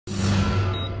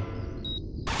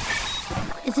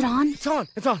Is it on? It's on.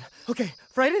 It's on. Okay,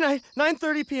 Friday night,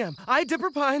 9:30 p.m. I,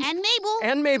 Dipper Pines...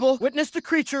 And Mabel. witnessed a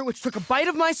creature which took a bite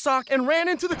of my sock and ran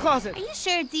into the closet. Are you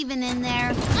sure it's even in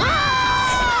there?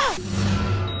 Ah!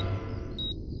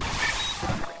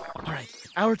 All right,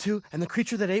 hour 2, and the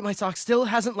creature that ate my sock still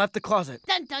hasn't left the closet.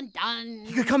 Dun, dun, dun.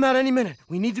 He could come out any minute.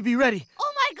 We need to be ready.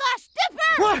 Oh, my gosh,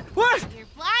 Dipper! What? Your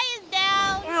fly is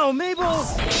down. Oh, Mabel!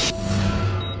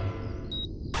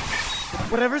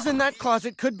 Whatever's in that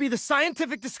closet could be the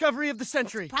scientific discovery of the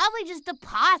century. Probably just a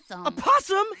possum. A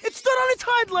possum? It stood on its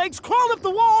hind legs, crawled up the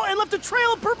wall, and left a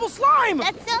trail of purple slime!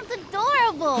 That sounds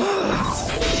adorable.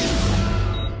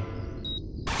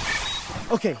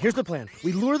 Okay, here's the plan.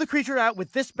 We lure the creature out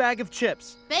with this bag of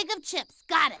chips. Bag of chips.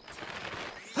 Got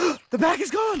it. The bag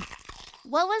is gone!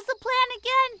 What was the plan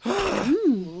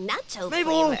again? Nacho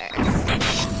Mabel!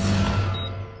 flavor.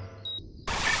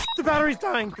 The battery's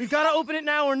dying. We've got to open it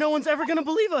now or no one's ever gonna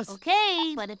believe us.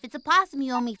 Okay, but if it's a possum,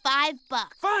 you owe me $5.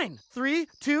 Fine. 3,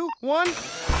 2, 1. It's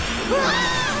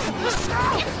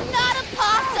not a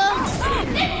possum!